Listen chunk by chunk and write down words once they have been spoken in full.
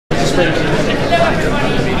everybody.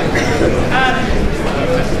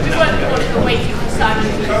 We won't call it the waiting for Simon.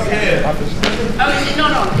 Oh, is it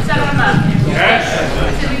not on? Is that on now? Yes.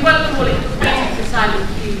 So we won't call it the waiting for Simon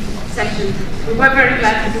Q session. We're very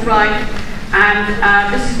glad he's arrived,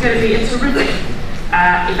 and this is going to be a terrific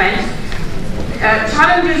event.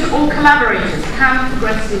 Challengers or collaborators, can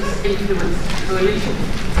progressives influence coalition?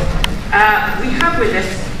 We have with us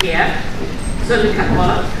here Zulika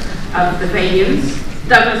Katwala of the Fabians,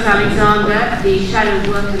 Douglas Alexander, the Shadow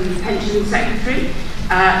Work and Pension Secretary,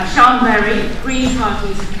 Sean Berry, Green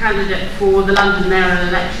Party's candidate for the London mayoral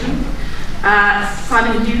election,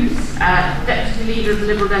 Simon Hughes, Deputy Leader of the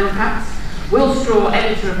Liberal Democrats, Will Straw,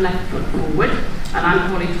 Editor of Left Foot Forward, and I'm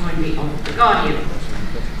Pauline Toynbee of The Guardian.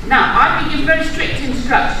 Now, I've been given very strict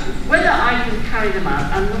instructions. Whether I can carry them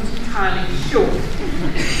out, I'm not entirely sure.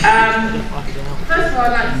 First of all,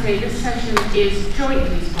 I'd like to say this session is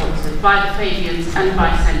jointly sponsored by the Fabians and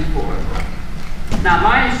by Centre Forum. Now,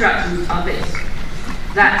 my instructions are this,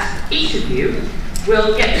 that each of you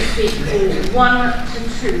will get to speak for 1 to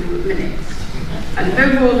 2 minutes, and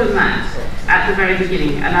no more than that at the very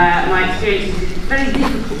beginning. And my experience is it's very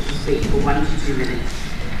difficult to speak for 1 to 2 minutes.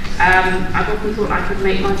 I've often thought I could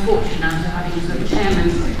make my fortune out of having some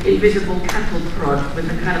chairman's invisible cattle prod with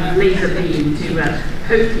a kind of laser beam to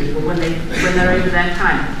poke people when they're over their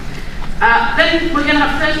time. Then we're going to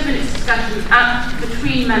have 30 minutes discussion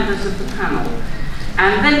between members of the panel,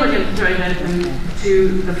 and then we're going to throw it open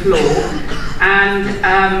to the floor. And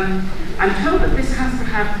I'm told that this has to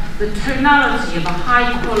have the tonality of a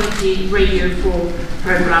high-quality Radio 4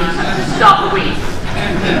 programme such as Start the Week.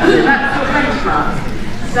 So that's your benchmark.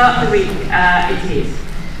 Start the week, it is.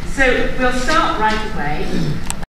 So we'll start right away.